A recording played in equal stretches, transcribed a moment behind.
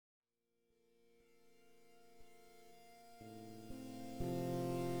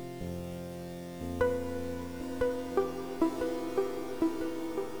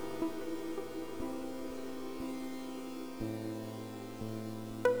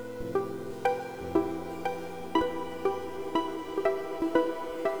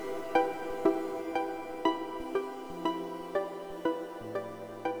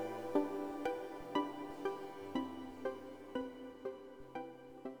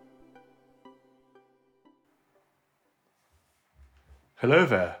Hello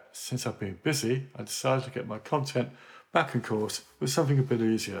there. Since I've been busy, I decided to get my content back on course with something a bit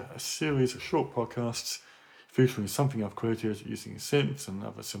easier, a series of short podcasts featuring something I've created using synths and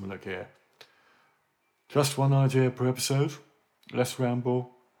other similar gear. Just one idea per episode, less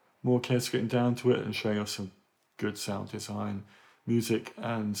ramble, more kids getting down to it and showing off some good sound design, music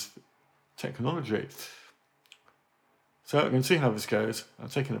and technology. So I'm going to see how this goes. I'm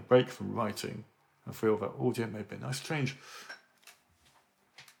taking a break from writing. I feel that audio may be a nice change.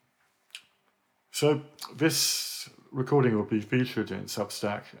 So this recording will be featured in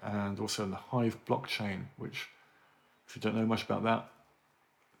Substack and also in the Hive blockchain, which, if you don't know much about that,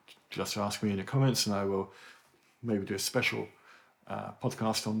 just ask me in the comments and I will maybe do a special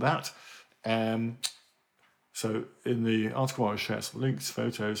podcast on that. So in the article I will share some links,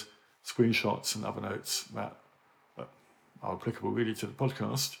 photos, screenshots and other notes that are applicable really to the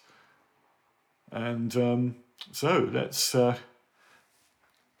podcast. And so let's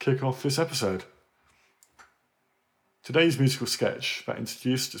kick off this episode. Today's musical sketch that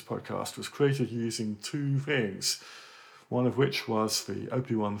introduced this podcast was created using two things, one of which was the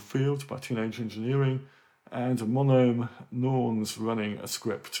OP1 field by Teenage Engineering and a monome Norns running a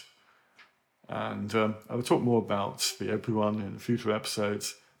script. And I will talk more about the OP1 in future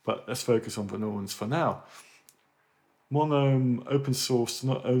episodes, but let's focus on the Norns for now. Monome open sourced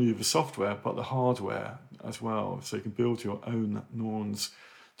not only the software but the hardware as well, so you can build your own Norns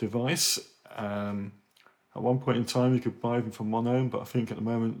device. At one point in time, you could buy them from Monome, but I think at the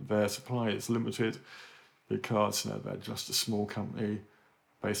moment their supply is limited because they're just a small company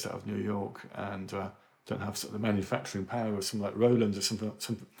based out of New York and don't have sort of the manufacturing power of something like Roland or something or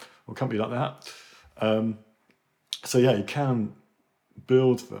a company like that. So you can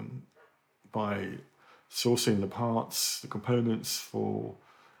build them by sourcing the parts, the components for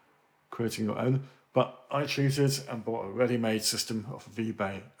creating your own. But I cheated and bought a ready-made system off of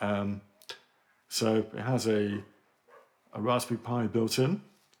eBay. So it has a Raspberry Pi built in,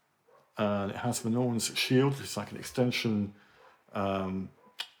 and it has the Norns Shield, which is like an extension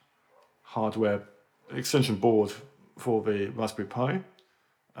hardware extension board for the Raspberry Pi,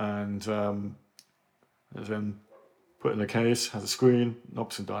 and then put in a case, has a screen,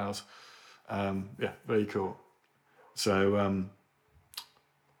 knobs and dials. Very cool. So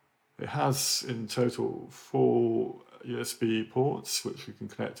it has in total 4 USB ports, which you can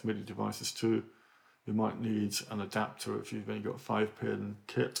connect MIDI devices to. You might need an adapter if you've only got a 5-pin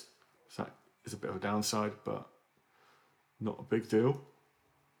kit. So that is a bit of a downside, but not a big deal.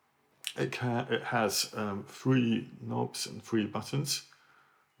 It has 3 knobs and 3 buttons,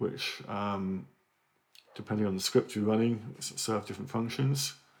 which, depending on the script you're running, serve different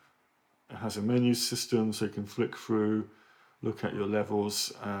functions. It has a menu system, so you can flick through, look at your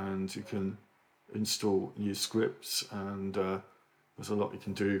levels, and you can install new scripts, and there's a lot you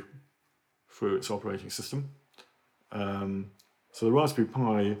can do through its operating system. So the Raspberry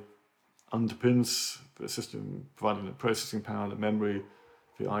Pi underpins the system, providing the processing power, the memory,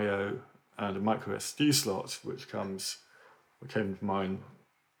 the I/O, and a micro SD slot, which came to mine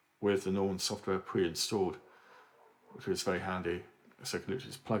with the Norns software pre-installed, which is very handy. So you can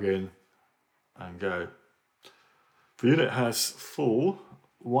literally just plug in and go. The unit has full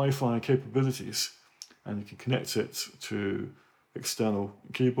Wi-Fi capabilities, and you can connect it to external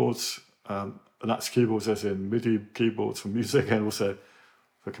keyboards. And that's keyboards as in MIDI keyboards for music and also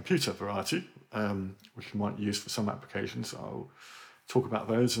for computer variety, which you might use for some applications. I'll talk about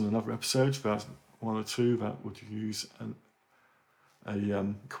those in another episode. There's 1 or 2 that would use a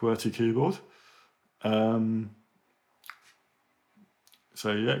QWERTY keyboard. So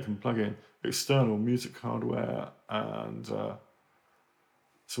you can plug in external music hardware, and so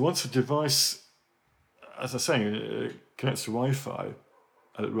once a device, as I was saying, it connects to Wi-Fi,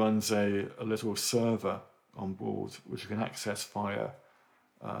 and it runs a little server on board which you can access via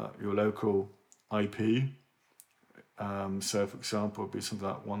your local IP. So for example, it'd be something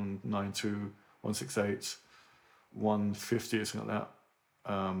like 192.168.150 or something like that.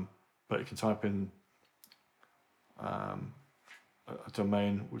 But you can type in a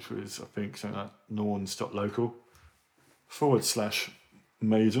domain which is, I think, something like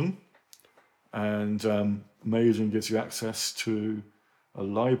norns.local/Maiden, and Maiden gives you access to a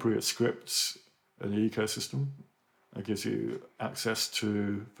library of scripts in the ecosystem. It gives you access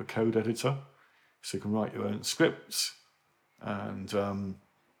to the code editor, so you can write your own scripts, and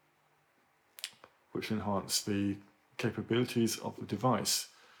which enhance the capabilities of the device.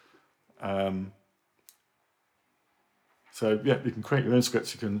 So you can create your own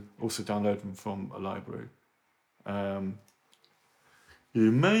scripts. You can also download them from a library.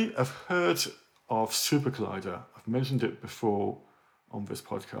 You may have heard of Super Collider. I've mentioned it before on this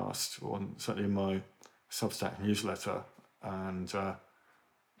podcast, or certainly in my Substack newsletter. And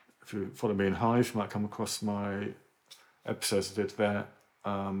if you follow me in Hive, you might come across my episodes I did there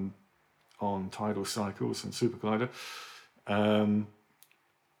on tidal cycles and Superglider. The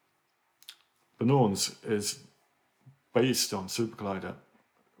Norns is based on Superglider,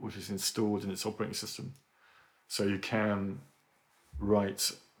 which is installed in its operating system. So you can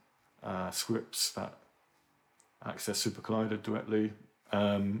write scripts that access Superglider directly,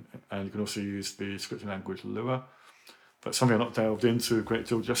 and you can also use the scripting language Lua. That's something I've not delved into a great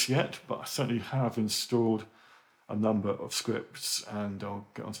deal just yet, but I certainly have installed a number of scripts, and I'll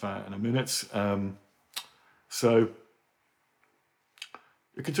get onto that in a minute. So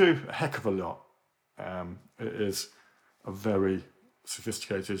it can do a heck of a lot. It is a very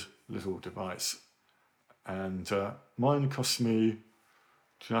sophisticated little device, and mine cost me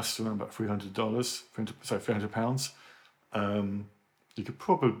just around about $300, £300. You could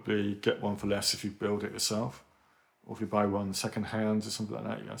probably get one for less if you build it yourself, or if you buy one second hand or something like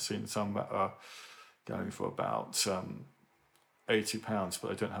that. I've seen some that are going for about £80, but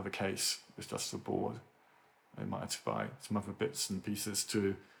they don't have a case. It's just the board. They might have to buy some other bits and pieces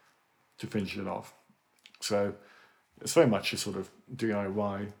to finish it off. So it's very much a sort of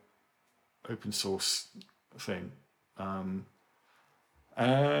DIY open source thing.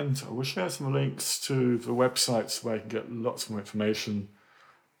 And I will share some links to the websites where you can get lots more information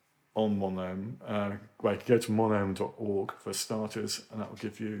on Monome. Where you can go to monome.org for starters, and that will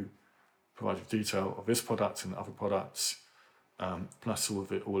provide you detail of this product and other products, plus all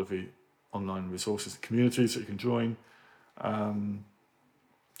of the online resources and communities that you can join.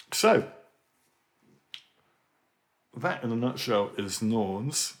 So that in a nutshell is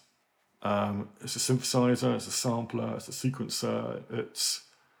Norns. It's a synthesizer, it's a sampler, it's a sequencer, it's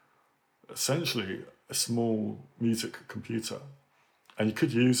essentially a small music computer. And you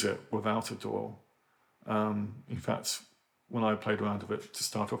could use it without a DAW. In fact, when I played around with it to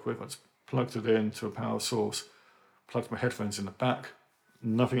start off with, I just plugged it into a power source, plugged my headphones in the back,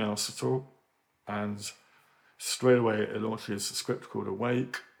 nothing else at all. And straight away it launches a script called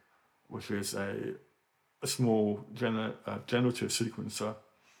Awake, which is a small generative sequencer.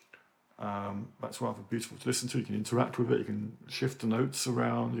 That's rather beautiful to listen to. You can interact with it, you can shift the notes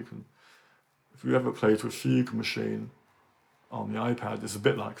around, if you ever played with Fugue Machine on the iPad, it's a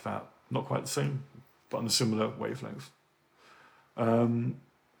bit like that. Not quite the same, but on a similar wavelength.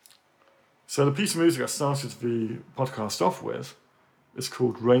 So the piece of music I started the podcast off with is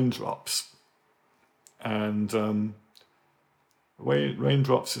called Raindrops. And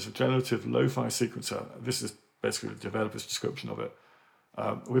Raindrops is a generative lo-fi sequencer. This is basically the developer's description of it.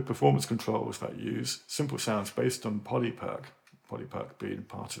 With performance controls that use simple sounds based on Polyperk being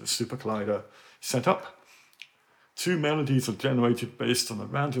part of the Superglider setup. 2 melodies are generated based on a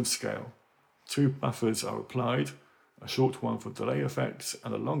random scale. 2 buffers are applied, a short one for delay effects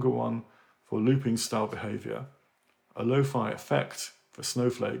and a longer one for looping style behavior. A lo-fi effect for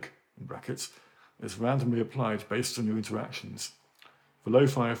snowflake, in brackets, is randomly applied based on your interactions. The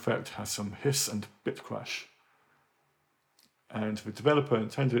lo-fi effect has some hiss and bit crash. And the developer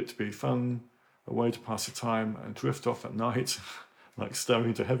intended it to be fun, a way to pass the time and drift off at night, like staring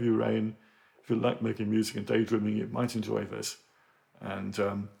into heavy rain. If you like making music and daydreaming, you might enjoy this.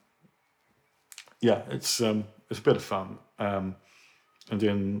 And it's a bit of fun. And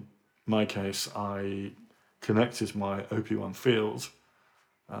in my case, I connected my OP1 field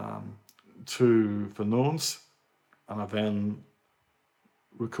to the Norns, and I then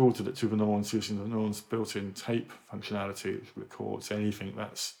recorded it to the Norns using the Norns built-in tape functionality, which records anything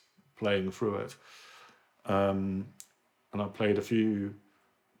that's playing through it. And I played a few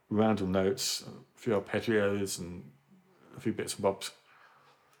random notes, a few arpeggios and a few bits and bobs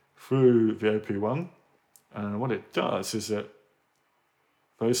through the OP1. And what it does is that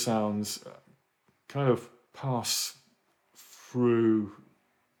those sounds kind of pass through,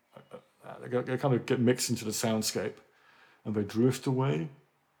 they kind of get mixed into the soundscape, and they drift away.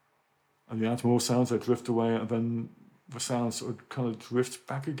 And you add more sounds, they drift away, and then the sounds sort of kind of drift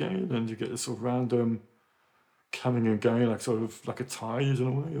back again, and you get this sort of random coming and going, like a tide in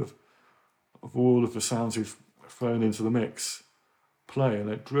a way of all of the sounds you've thrown into the mix play, and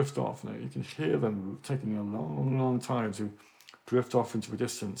they drift off. Now you can hear them taking a long, long time to drift off into the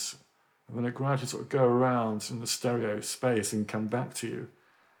distance, and then they gradually sort of go around in the stereo space and come back to you.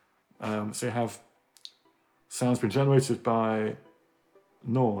 So you have sounds being generated by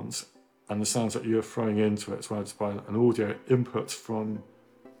Norns, and the sounds that you're throwing into it as well as by an audio input from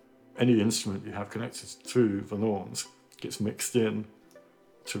any instrument you have connected to the Norns gets mixed in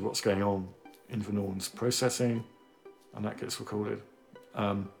to what's going on in the Norns processing, and that gets recorded.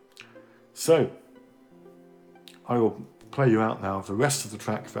 So I will play you out now the rest of the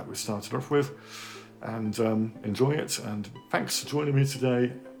track that we started off with, and enjoy it. And thanks for joining me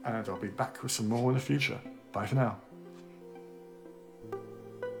today, and I'll be back with some more in the future. Bye for now.